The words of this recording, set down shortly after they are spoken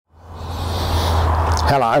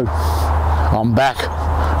Hello, I'm back,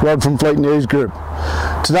 Rod from Fleet News Group.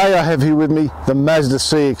 Today I have here with me the Mazda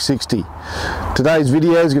CX-60. Today's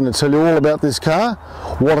video is going to tell you all about this car,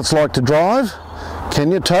 what it's like to drive,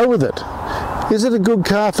 can you tow with it, is it a good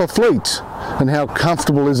car for fleets, and how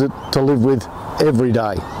comfortable is it to live with every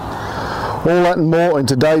day. All that and more in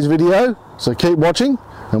today's video, so keep watching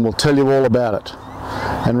and we'll tell you all about it.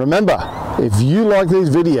 And remember, if you like these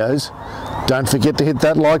videos, don't forget to hit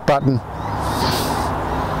that like button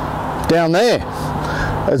down there,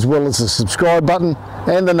 as well as the subscribe button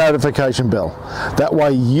and the notification bell. That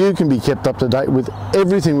way you can be kept up to date with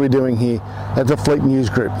everything we're doing here at the Fleet News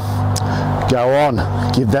Group. Go on,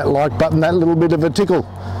 give that like button that little bit of a tickle.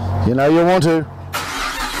 You know you want to.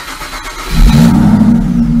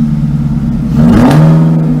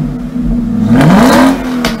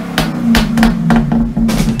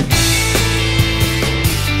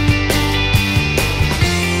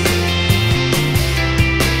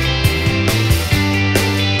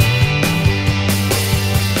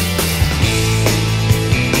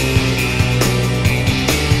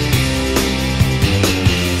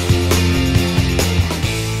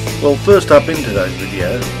 Well, first up in today's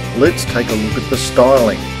video, let's take a look at the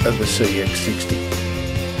styling of the CX-60.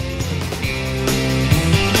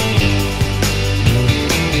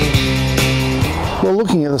 Well,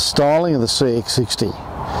 looking at the styling of the CX-60,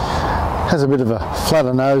 has a bit of a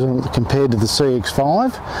flatter nose on it compared to the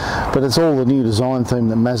CX-5, but it's all the new design theme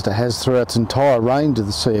that Mazda has throughout its entire range of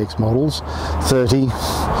the CX models, 30,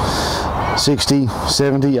 60,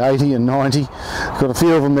 70, 80 and 90. Got a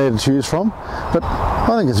few of them there to choose from, but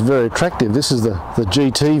I think it's very attractive. This is the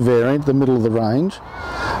GT variant, the middle of the range.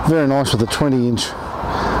 Very nice with the 20-inch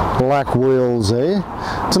black wheels there.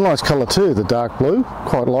 It's a nice colour too, the dark blue,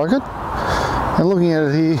 quite like it. And looking at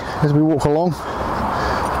it here as we walk along,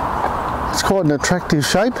 it's quite an attractive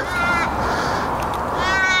shape.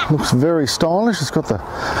 Looks very stylish. It's got the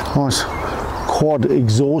nice quad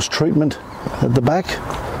exhaust treatment at the back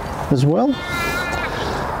as well.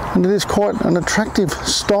 And it is quite an attractive,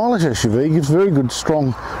 stylish SUV. It gives very good,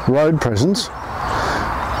 strong road presence.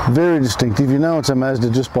 Very distinctive. You know it's a Mazda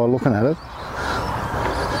just by looking at it.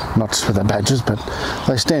 Not just for the badges, but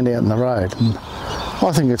they stand out in the road. And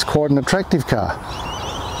I think it's quite an attractive car.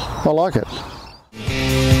 I like it.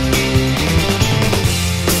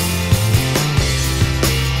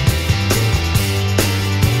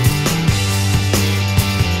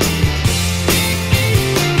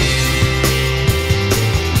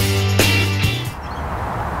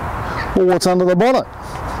 Well, what's under the bonnet?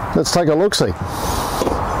 Let's take a look-see.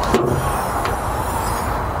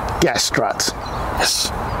 Gas struts.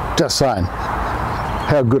 Yes, just saying.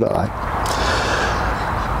 How good are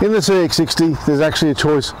they? In the CX-60, there's actually a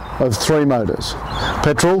choice of 3 motors: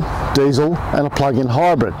 petrol, diesel and a plug-in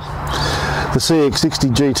hybrid. The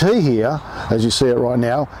CX-60 GT here, as you see it right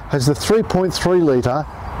now, has the 3.3 litre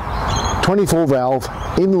 24-valve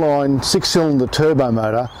inline 6-cylinder turbo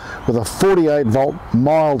motor with a 48-volt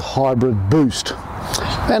mild hybrid boost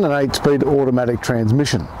and an 8-speed automatic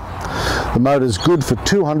transmission. The motor is good for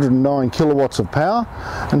 209 kilowatts of power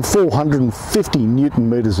and 450 newton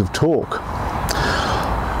meters of torque.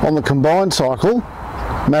 On the combined cycle,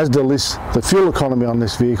 Mazda lists the fuel economy on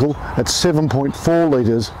this vehicle at 7.4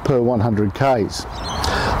 litres per 100 k's.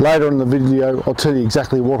 Later in the video I'll tell you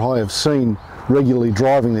exactly what I have seen regularly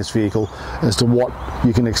driving this vehicle as to what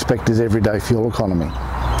you can expect as everyday fuel economy.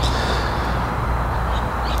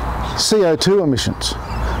 CO2 emissions.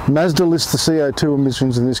 Mazda lists the CO2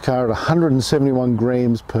 emissions in this car at 171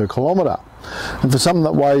 grams per kilometre. And for something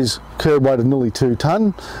that weighs curb weight of nearly 2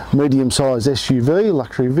 tonne, medium-sized SUV,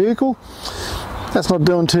 luxury vehicle, that's not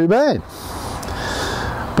doing too bad.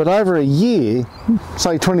 But over a year,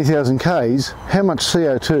 say 20,000 Ks, how much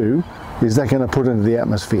CO2 is that going to put into the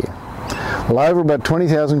atmosphere? Well, over about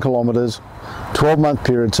 20,000 kilometres, 12-month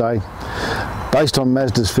period say, based on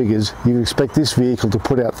Mazda's figures, you expect this vehicle to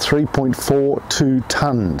put out 3.42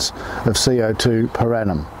 tonnes of CO2 per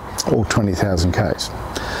annum, or 20,000 Ks.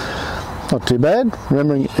 Not too bad,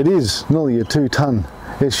 remembering it is nearly a 2-tonne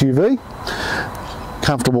SUV.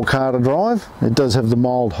 Comfortable car to drive. It does have the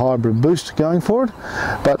mild hybrid boost going for it,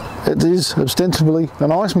 but it is ostensibly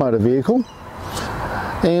an ICE motor vehicle,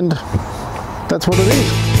 and that's what it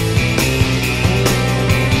is.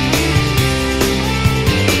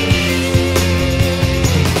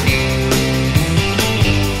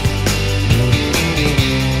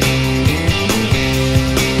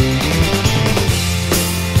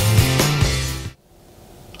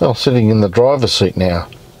 Well, sitting in the driver's seat now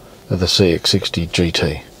of the CX-60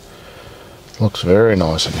 GT. Looks very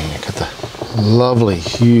nice in here. Got the lovely,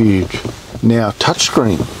 huge, now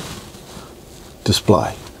touchscreen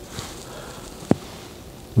display.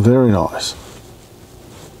 Very nice.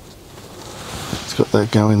 It's got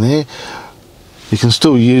that going there. You can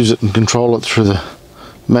still use it and control it through the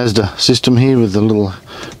Mazda system here with the little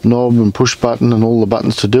knob and push button and all the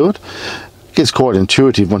buttons to do it. It gets quite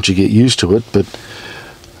intuitive once you get used to it, but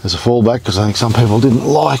as a fallback, because I think some people didn't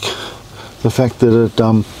like the fact that it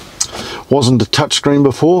wasn't a touchscreen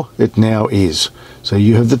before, it now is. So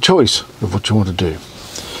you have the choice of what you want to do.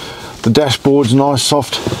 The dashboard's nice,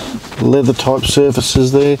 soft leather type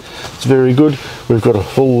surfaces there. It's very good. We've got a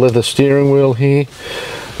full leather steering wheel here.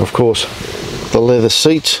 Of course, the leather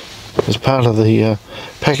seats as part of the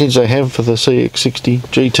package they have for the CX-60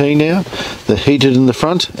 GT now. They're heated in the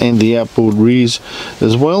front and the outboard rears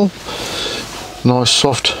as well. Nice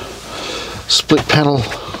soft split panel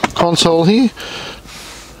console here.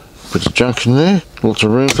 Puts a junction there. Lots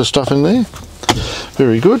of room for stuff in there.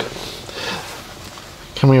 Very good.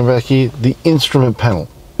 Coming back here, the instrument panel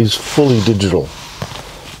is fully digital.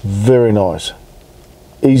 Very nice.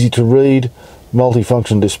 Easy to read,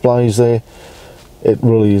 multifunction displays there. It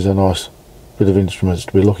really is a nice bit of instruments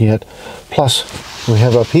to be looking at. Plus, we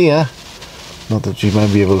have up here, not that you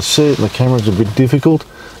may be able to see it, the camera's a bit difficult,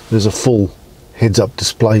 there's a full heads-up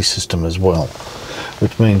display system as well,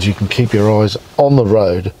 which means you can keep your eyes on the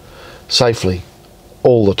road safely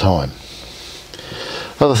all the time.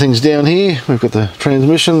 Other things down here, we've got the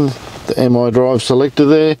transmission, the MI drive selector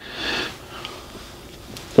there,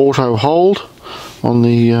 auto hold on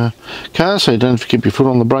the car, so you don't have to keep your foot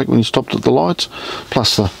on the brake when you stopped at the lights,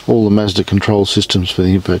 plus all the Mazda control systems for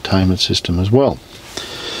the infotainment system as well.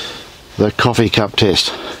 The coffee cup test.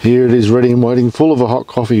 Here it is, ready and waiting, full of a hot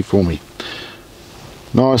coffee for me.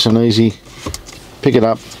 Nice and easy. Pick it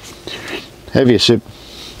up, have your sip,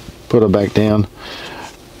 put it back down,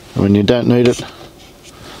 and when you don't need it,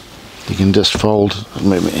 you can just fold,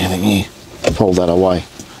 move anything here, fold that away,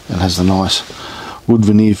 and has the nice wood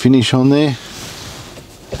veneer finish on there.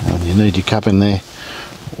 And when you need your cup in there,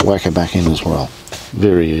 whack it back in as well.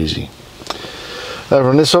 Very easy. Over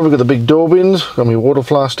on this side we've got the big door bins, got my water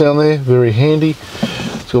flask down there, very handy.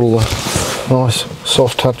 It's got all the nice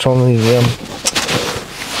soft touch on the, a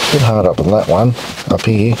bit hard up on that one, up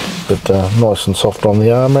here, but nice and soft on the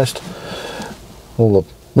armrest. All the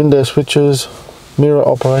window switches, mirror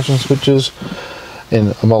operation switches,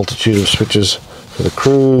 and a multitude of switches for the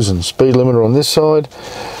cruise and speed limiter on this side,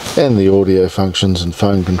 and the audio functions and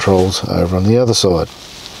phone controls over on the other side.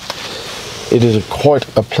 It is quite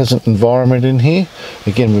a pleasant environment in here.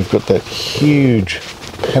 Again, we've got that huge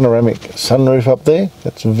panoramic sunroof up there.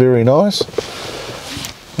 That's very nice.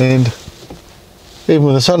 And even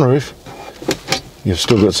with a sunroof, you've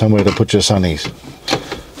still got somewhere to put your sunnies.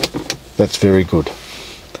 That's very good.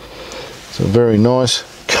 It's a very nice,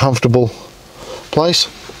 comfortable place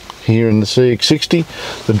here in the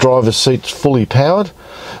CX-60. The driver's seat's fully powered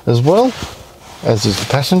as well, as is the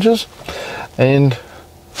passengers, and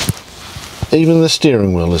even the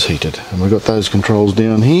steering wheel is heated. And we've got those controls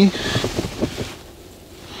down here.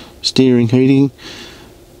 Steering heating,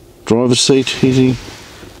 driver's seat heating,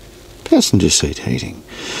 passenger seat heating.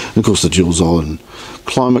 And of course the dual zone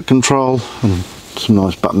climate control and some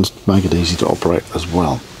nice buttons to make it easy to operate as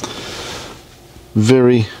well.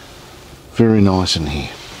 Very, very nice in here.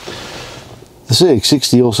 The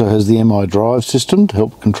CX-60 also has the MI drive system to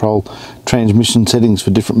help control transmission settings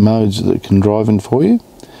for different modes that it can drive in for you.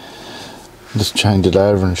 Just change it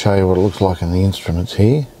over and show you what it looks like in the instruments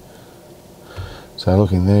here. So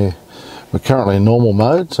looking there, we're currently in normal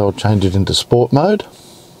mode, so I'll change it into sport mode.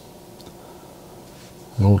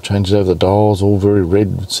 It all changes over the dials, all very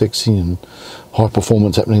red, sexy and high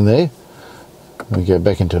performance happening there. We go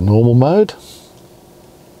back into normal mode.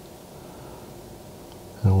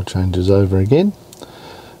 It all changes over again.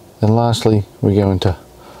 And lastly, we go into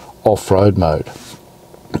off-road mode.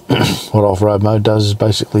 What off-road mode does is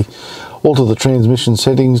basically alter the transmission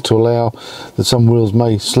settings to allow that some wheels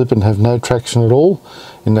may slip and have no traction at all.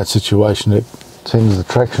 In that situation, it sends the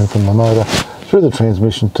traction from the motor through the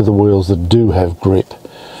transmission to the wheels that do have grip,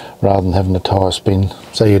 rather than having a tyre spin.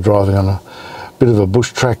 Say you're driving on a bit of a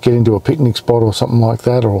bush track, getting to a picnic spot or something like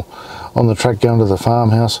that, or on the track going to the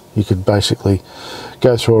farmhouse, you could basically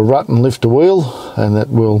go through a rut and lift a wheel, and that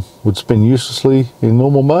wheel would spin uselessly in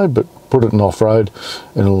normal mode, but put it in off-road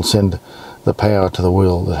and it'll send the power to the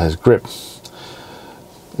wheel that has grip.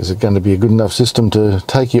 Is it going to be a good enough system to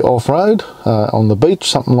take you off-road on the beach,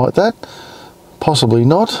 something like that? Possibly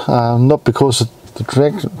not. Not because the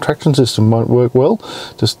traction system won't work well,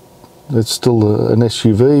 just it's still an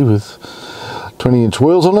SUV with 20-inch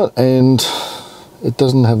wheels on it, and it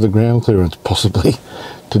doesn't have the ground clearance possibly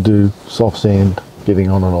to do soft sand getting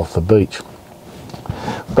on and off the beach.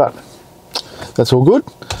 but that's all good.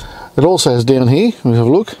 It also has down here, we have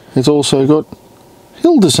a look, it's also got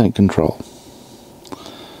hill descent control.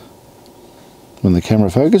 When the camera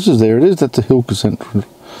focuses, there it is, that's the hill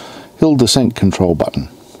descent control button.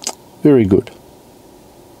 Very good.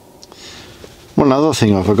 One other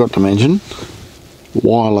thing I forgot to mention,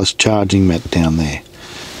 wireless charging mat down there,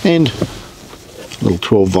 and a little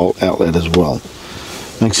 12 volt outlet as well.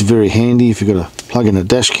 Makes it very handy if you've got to plug in a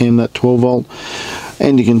dash cam, that 12 volt,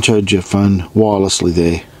 and you can charge your phone wirelessly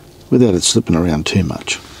there without it slipping around too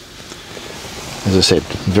much. As I said,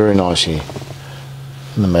 very nice here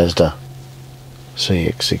in the Mazda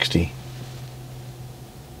CX-60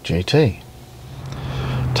 GT.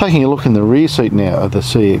 Taking a look in the rear seat now of the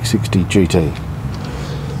CX-60 GT.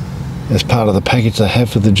 As part of the package they have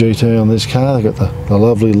for the GT on this car, they've got the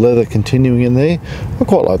lovely leather continuing in there. I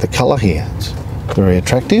quite like the colour here, it's very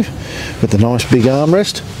attractive, with the nice big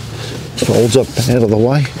armrest. It folds up out of the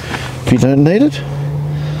way if you don't need it.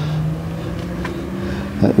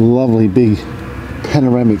 That lovely big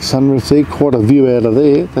panoramic sunroof there, quite a view out of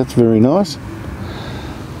there, that's very nice.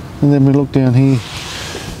 And then we look down here,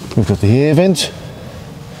 we've got the air vents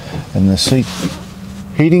and the seat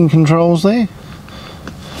heating controls there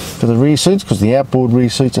for the rear seats, because the outboard rear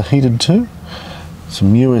seats are heated too.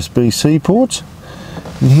 Some USB-C ports,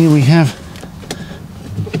 and here we have,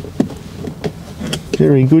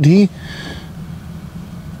 very good here,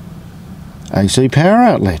 AC power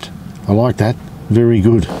outlet. I like that, very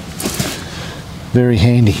good, very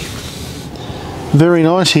handy. Very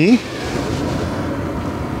nice here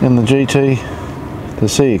in the GT, the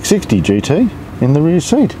CX-60 GT in the rear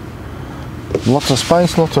seat. Lots of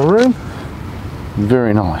space, lots of room,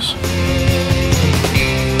 very nice.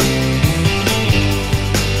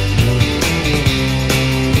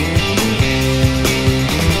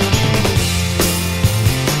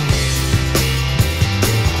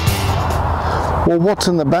 Well, what's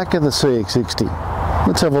in the back of the CX-60?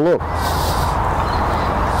 Let's have a look.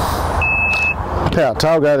 Power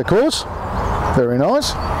tailgate, of course, very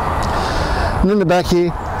nice. And in the back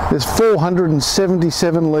here, there's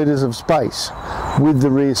 477 litres of space with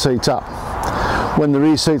the rear seats up. When the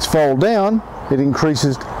rear seats fold down, it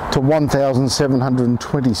increases to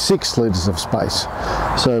 1,726 litres of space.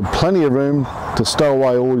 So plenty of room to stow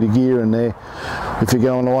away all your gear in there if you're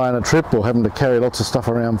going away on a trip or having to carry lots of stuff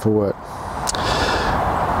around for work.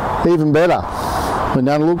 Even better, when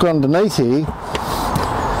you look underneath here,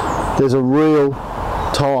 there's a real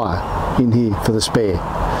tyre in here for the spare.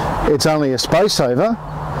 It's only a space saver,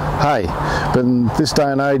 hey, but in this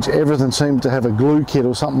day and age everything seems to have a glue kit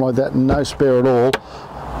or something like that and no spare at all.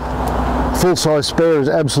 Full size spare is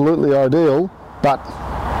absolutely ideal, but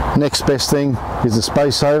next best thing is a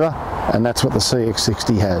space saver, and that's what the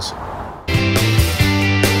CX-60 has.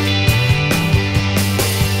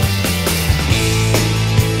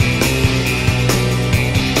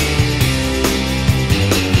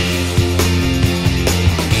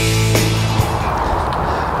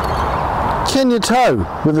 Can you tow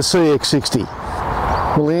with the CX-60?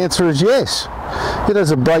 Well, the answer is yes. It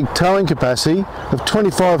has a brake towing capacity of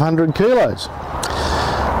 2,500 kilos,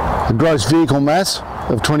 a gross vehicle mass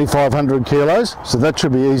of 2,500 kilos, so that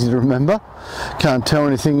should be easy to remember. Can't tow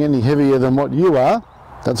anything any heavier than what you are,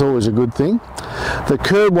 that's always a good thing. The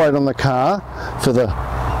curb weight on the car for the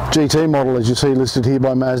GT model, as you see listed here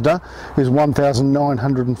by Mazda, is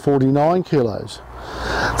 1,949 kilos.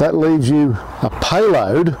 That leaves you a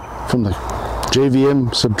payload from the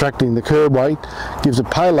GVM subtracting the curb weight, gives a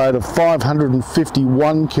payload of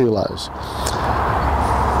 551 kilos.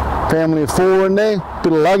 Family of 4 in there,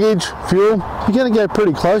 bit of luggage, fuel, you're going to go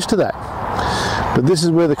pretty close to that. But this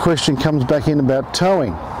is where the question comes back in about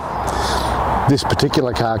towing. This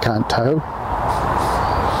particular car can't tow.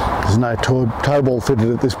 There's no tow ball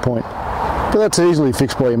fitted at this point, but that's easily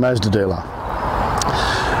fixed by your Mazda dealer.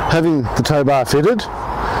 Having the tow bar fitted,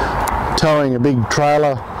 towing a big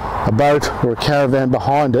trailer, a boat or a caravan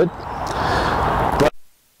behind it,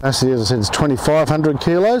 capacity, as I said, is 2,500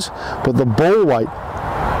 kilos, but the ball weight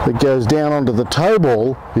that goes down onto the tow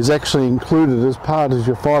ball is actually included as part of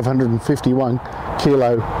your 551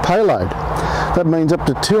 kilo payload. That means up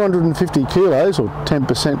to 250 kilos, or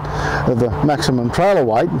 10% of the maximum trailer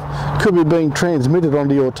weight, could be being transmitted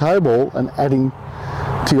onto your tow ball and adding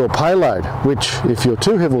to your payload, which, if you're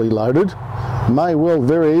too heavily loaded, may well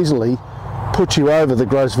very easily put you over the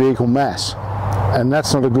gross vehicle mass, and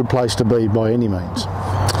that's not a good place to be by any means.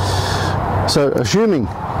 So assuming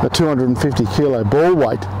a 250 kilo ball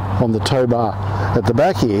weight on the tow bar at the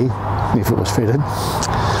back here, if it was fitted,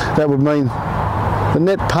 that would mean the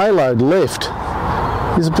net payload left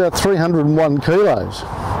is about 301 kilos.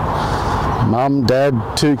 Mum,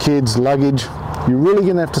 dad, 2 kids, luggage, you're really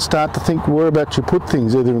going to have to start to think whereabouts you put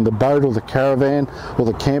things, either in the boat or the caravan or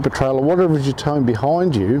the camper trailer, whatever you're towing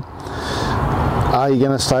behind you. Are you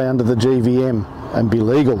going to stay under the GVM and be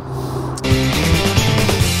legal?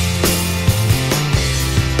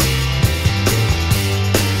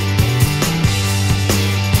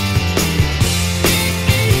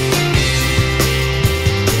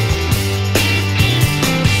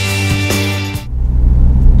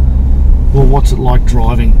 Well, what's it like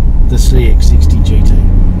driving the CX-60 GT?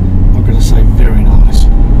 I've got to say, very nice.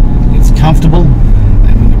 It's comfortable,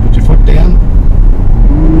 and when you put your foot down,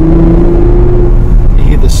 you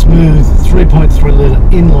hear the smooth 3.3 litre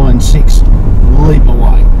inline 6 leap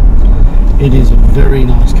away. It is a very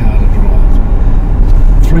nice car to drive.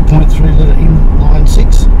 3.3 litre inline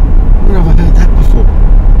 6? Where have I heard that before?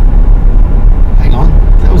 Hang on,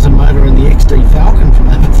 that was a motor in the XD Falcon from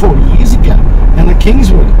over 40 years ago, and a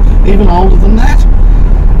Kingswood, even older than that.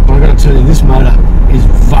 But I've got to tell you, this motor is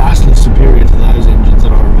vastly superior to those engines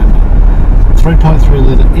that I remember. 3.3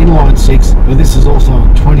 litre inline 6, but this is also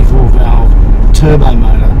a 24 valve turbo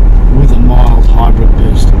motor with a mild hybrid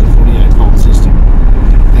boost of the 48 volt system.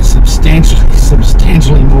 It's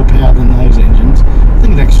substantially more power than those engines. I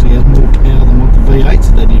think it actually has more power than what the V8s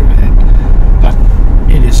of that era had. But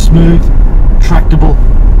it is smooth, tractable,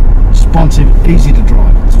 responsive, easy to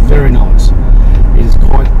drive. It's very nice. It is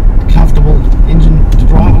quite a comfortable engine to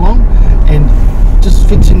drive along and just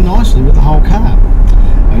fits in nicely with the whole car.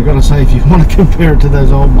 I've got to say, if you want to compare it to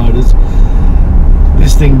those old motors,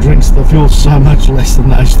 this thing drinks the fuel so much less than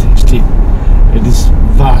those things did. It is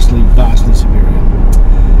vastly superior.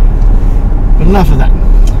 But enough of that.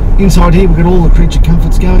 Inside here we've got all the creature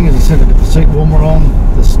comforts going. As I said, I've got the seat warmer on,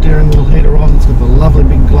 the steering wheel heater on, it's got the lovely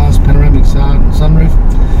big glass panoramic sunroof,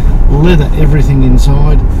 leather everything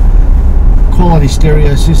inside, quality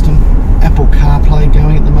stereo system, Apple CarPlay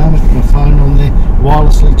going at the moment, my phone on there,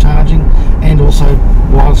 wirelessly charging and also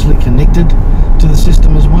wirelessly connected to the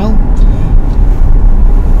system as well.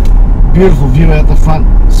 Beautiful view out the front,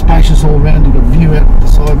 spacious all round, you've got view out the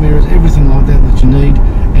side mirrors, everything like that you need,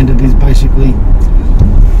 and it is basically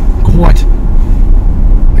quite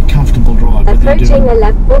a comfortable drive. Approaching a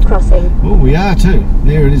level crossing. Oh, we are too.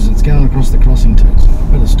 There it is, it's going across the crossing too. So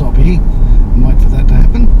I better stop here and wait for that to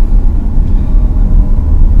happen.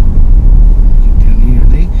 Get down here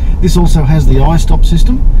and there. This also has the I-stop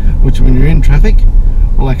system, which when you're in traffic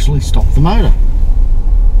will actually stop the motor.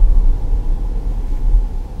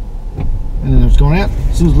 And then it's gone out.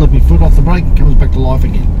 As soon as I let my foot off the brake, it comes back to life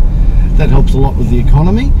again. That helps a lot with the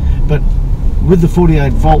economy, but with the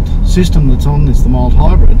 48 volt system that's on this, the mild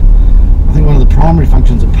hybrid, I think one of the primary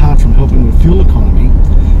functions, apart from helping with fuel economy,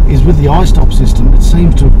 is with the I-stop system. It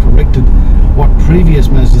seems to have corrected what previous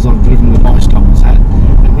Mazdas I've driven with I-stop has had,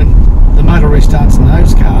 and when the motor restarts in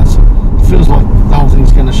those cars, it feels like the whole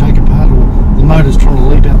thing's going to shake apart, or the motor's trying to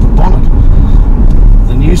leap out the bonnet.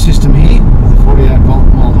 The new system here, with the 48 volt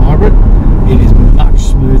mild hybrid, it is much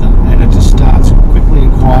smoother, and it just starts quickly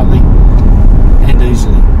and quietly and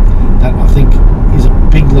easily. That, I think, is a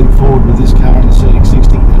big leap forward with this car and the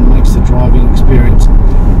CX-60, and makes the driving experience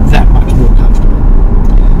that much more comfortable.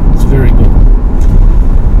 It's very good.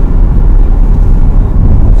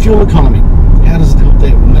 Fuel economy. How does it help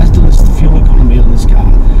there? Well, Mazda lists the fuel economy on this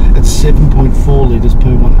car at 7.4 litres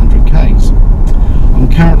per 100 k's. I'm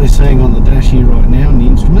currently seeing on the dash here right now in the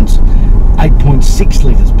instruments 8.6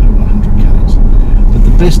 litres per 100 k's. But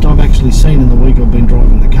the best I've actually seen in the week I've been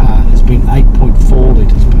driving the car has been 8.4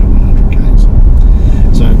 litres per 100 k's.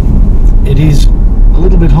 So it is a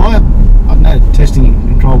little bit higher. I know testing in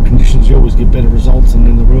controlled conditions you always get better results than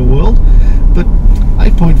in the real world, but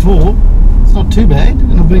 8.4, it's not too bad.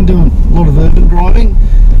 And I've been doing a lot of urban driving,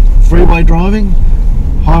 freeway driving,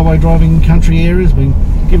 highway driving in country areas, been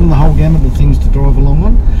given the whole gamut of things to drive along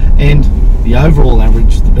on, and the overall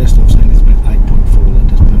average, the best I've seen, has been 8.4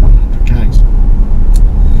 litres per 100 k's.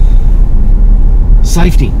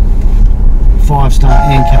 Safety, 5-star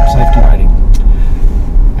ANCAP safety rating.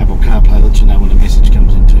 Apple CarPlay lets you know when a message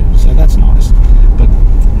comes in too, so that's nice. But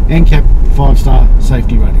ANCAP 5-star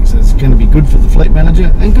safety rating, so it's going to be good for the fleet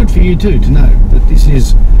manager and good for you too to know that this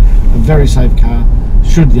is a very safe car.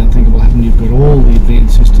 Should the unthinkable happen, you've got all the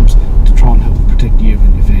advanced systems to try and help protect you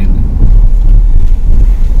and your family.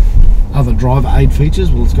 Other driver aid features,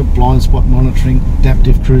 well, it's got blind spot monitoring,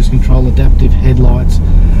 adaptive cruise control, adaptive headlights,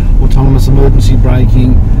 autonomous emergency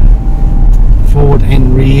braking, forward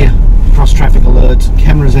and rear cross traffic alerts,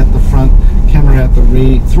 cameras at the front, camera out the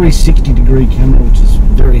rear, 360-degree camera, which is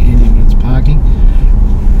very handy when it's parking,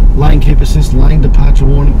 lane keep assist, lane departure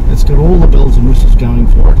warning. It's got all the bells and whistles going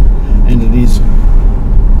for it, and it is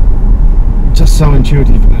just so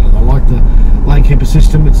intuitive about it. I like the lane keeper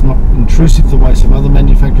system. It's not intrusive the way some other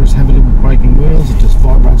manufacturers have it with braking wheels. It just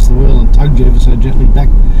vibrates the wheel and tugs you ever so gently back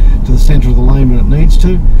to the centre of the lane when it needs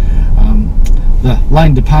to. The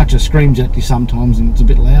lane departure screams at you sometimes, and it's a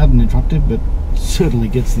bit loud and interruptive, but certainly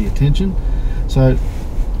gets the attention. So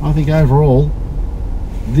I think overall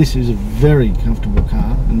this is a very comfortable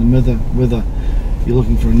car, and whether you're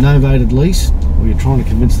looking for a novated lease or you're trying to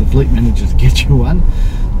convince the fleet manager to get you one,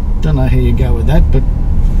 don't know how you go with that, but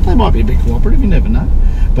they might be a bit cooperative, you never know.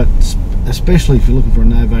 But especially if you're looking for a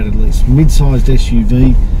novated lease, mid-sized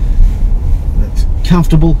SUV that's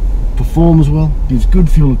comfortable, performs well, gives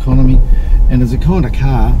good fuel economy, and as a kind of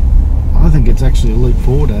car, I think it's actually a leap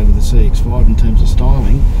forward over the CX-5 in terms of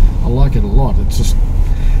styling. I like it a lot. It just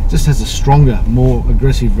has a stronger, more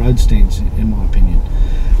aggressive road stance, in my opinion,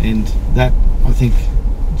 and that, I think,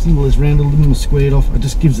 simple as rounded, a little bit squared off, it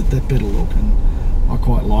just gives it that better look, and I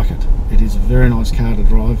quite like it. It is a very nice car to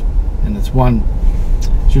drive, and it's one,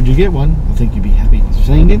 should you get one, I think you'd be happy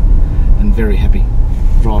seeing it and very happy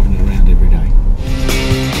driving it around every day.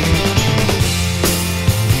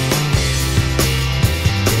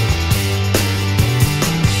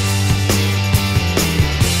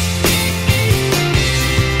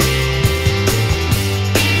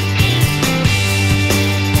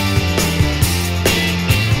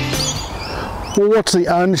 Well, what's the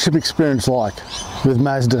ownership experience like with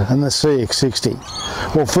Mazda and the CX-60?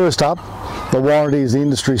 Well, first up, the warranty is the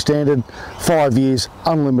industry standard, 5 years,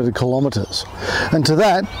 unlimited kilometres. And to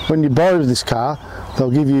that, when you borrow this car, they'll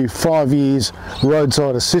give you 5 years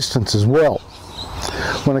roadside assistance as well.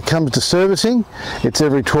 When it comes to servicing, it's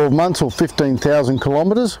every 12 months or 15,000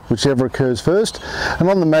 kilometres, whichever occurs first. And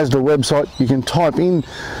on the Mazda website, you can type in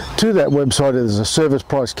to that website, there's a service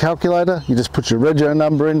price calculator. You just put your rego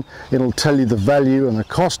number in, it'll tell you the value and the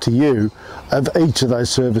cost to you of each of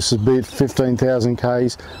those services, be it 15,000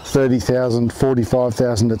 Ks, 30,000,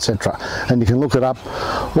 45,000, etc. And you can look it up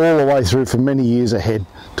all the way through for many years ahead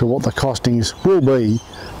to what the costings will be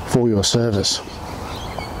for your service.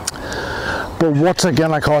 But what's it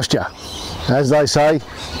going to cost you? As they say,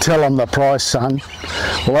 tell them the price, son.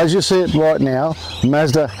 Well, as you see it right now,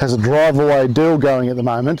 Mazda has a drive-away deal going at the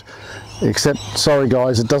moment, except, sorry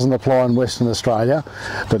guys, it doesn't apply in Western Australia,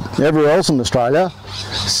 but everywhere else in Australia,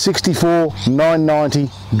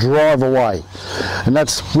 $64,990 drive-away. And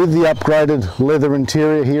that's with the upgraded leather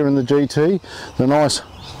interior here in the GT, the nice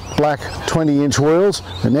black 20-inch wheels,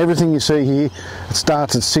 and everything you see here, it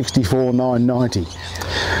starts at $64,990.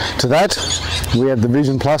 To that, we have the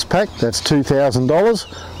Vision Plus pack, that's $2,000.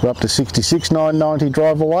 We're up to $66,990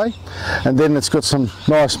 drive away, and then it's got some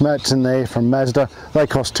nice mats in there from Mazda. They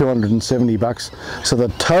cost $270. So the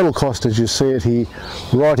total cost, as you see it here,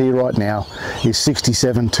 right now, is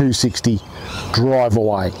 $67,260 drive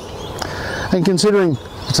away. And considering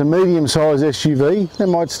it's a medium-sized SUV, they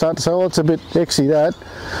might start to say, oh, it's a bit exy that,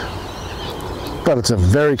 but it's a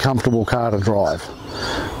very comfortable car to drive.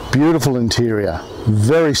 Beautiful interior,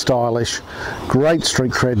 very stylish, great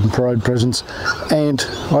street cred and road presence, and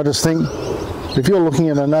I just think if you're looking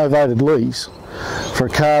at a novated lease for a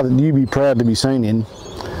car that you'd be proud to be seen in,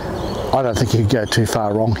 I don't think you could go too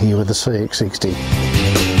far wrong here with the CX-60.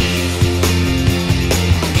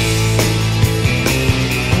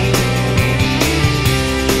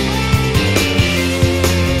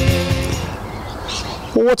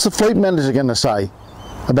 Well, what's the fleet manager going to say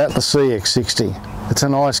about the CX-60? It's a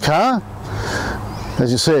nice car.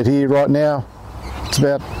 As you see it here right now, it's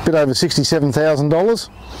about a bit over $67,000.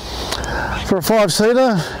 For a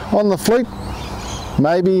 5-seater on the fleet,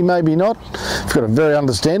 maybe, maybe not. If you've got a very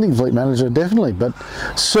understanding fleet manager, definitely, but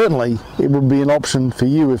certainly it would be an option for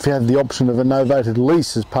you if you have the option of a novated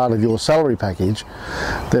lease as part of your salary package,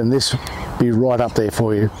 then this would be right up there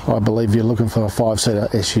for you. I believe you're looking for a 5-seater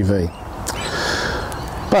SUV.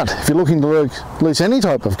 But if you're looking to lease any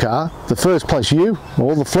type of car, the first place you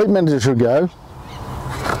or the fleet manager should go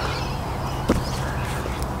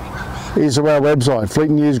is to our website,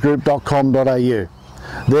 fleetnewsgroup.com.au.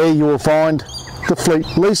 There you will find the fleet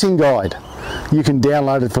leasing guide. You can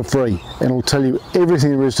download it for free and it will tell you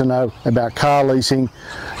everything there is to know about car leasing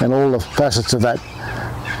and all the facets of that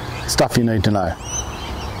stuff you need to know.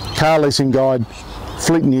 Car leasing guide,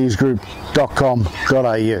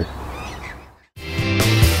 fleetnewsgroup.com.au.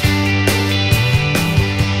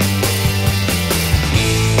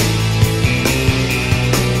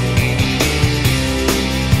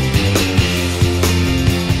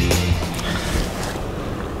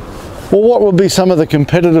 Well, what would be some of the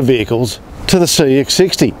competitor vehicles to the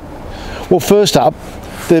CX-60? Well, first up,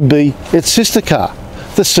 there'd be its sister car,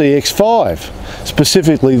 the CX-5,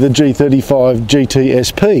 specifically the G35 GT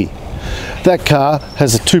SP. That car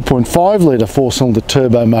has a 2.5 litre 4-cylinder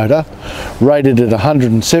turbo motor rated at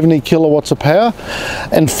 170 kilowatts of power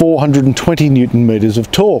and 420 newton meters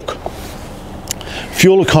of torque.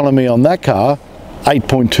 Fuel economy on that car,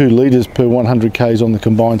 8.2 litres per 100 k's on the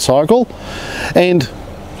combined cycle, and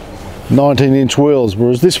 19-inch wheels,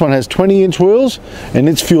 whereas this one has 20-inch wheels and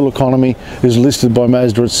its fuel economy is listed by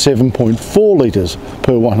Mazda at 7.4 litres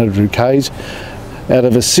per 100 k's out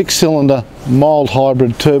of a 6-cylinder mild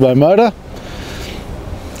hybrid turbo motor.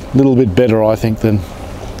 A little bit better, I think, than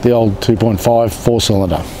the old 2.5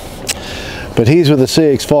 4-cylinder. But here's where the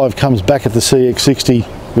CX-5 comes back at the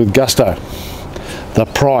CX-60 with gusto. The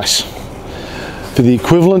price. For the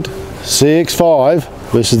equivalent CX-5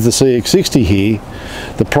 versus the CX-60 here,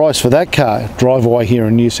 the price for that car, drive-away here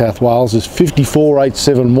in New South Wales, is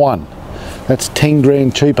 $54,871. That's 10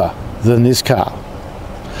 grand cheaper than this car.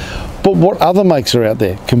 But what other makes are out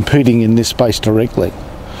there competing in this space directly?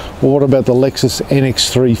 Well, what about the Lexus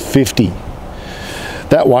NX350?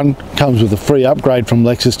 That one comes with a free upgrade from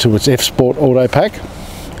Lexus to its F-Sport Auto Pack.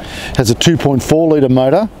 Has a 2.4 litre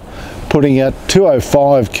motor, putting out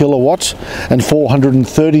 205 kilowatts and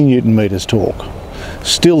 430 newton meters torque.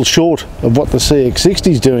 Still short of what the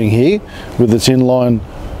CX-60 is doing here with its inline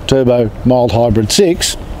turbo mild hybrid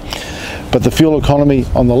 6, but the fuel economy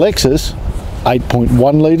on the Lexus,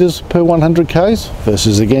 8.1 litres per 100 k's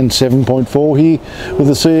versus again 7.4 here with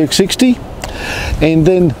the CX-60. And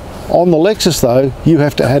then on the Lexus though, you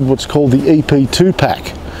have to add what's called the EP2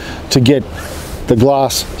 pack to get the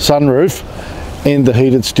glass sunroof and the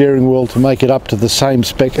heated steering wheel to make it up to the same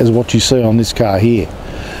spec as what you see on this car here.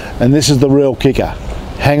 And this is the real kicker.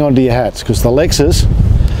 Hang on to your hats, because the Lexus,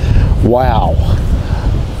 wow.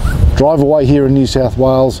 Drive away here in New South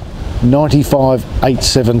Wales,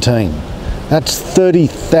 $95,817. That's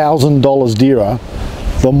 $30,000 dearer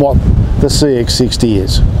than what the CX-60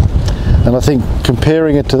 is. And I think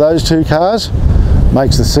comparing it to those two cars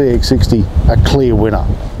makes the CX-60 a clear winner.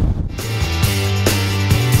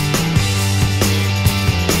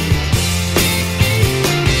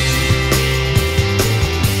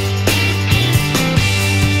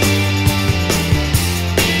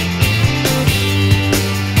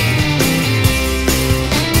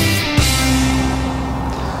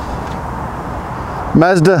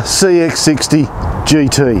 Mazda CX-60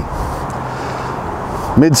 GT.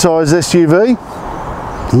 Mid-size SUV,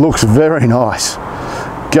 looks very nice.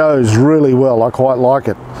 Goes really well, I quite like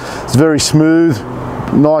it. It's very smooth,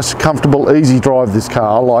 nice, comfortable, easy drive this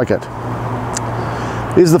car, I like it.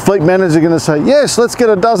 Is the fleet manager going to say, yes, let's get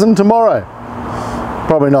a dozen tomorrow?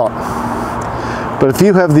 Probably not. But if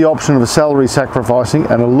you have the option of a salary sacrificing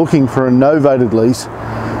and are looking for a novated lease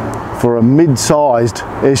for a mid-sized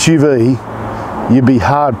SUV, you'd be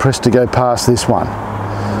hard pressed to go past this one.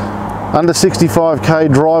 Under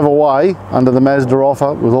 65k drive away under the Mazda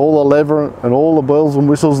offer with all the leather and all the bells and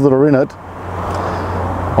whistles that are in it,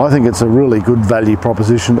 I think it's a really good value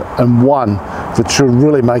proposition and one that should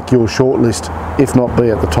really make your shortlist, if not be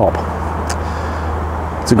at the top.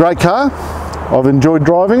 It's a great car. I've enjoyed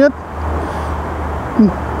driving it.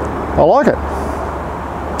 I like it.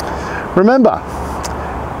 Remember,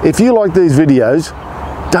 if you like these videos,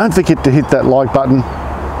 don't forget to hit that like button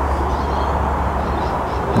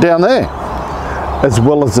down there, as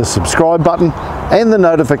well as the subscribe button and the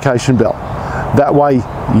notification bell. That way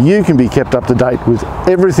you can be kept up to date with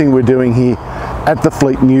everything we're doing here at the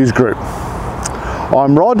Fleet News Group.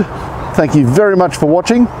 I'm Rod, thank you very much for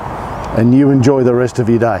watching, and you enjoy the rest of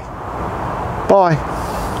your day. Bye.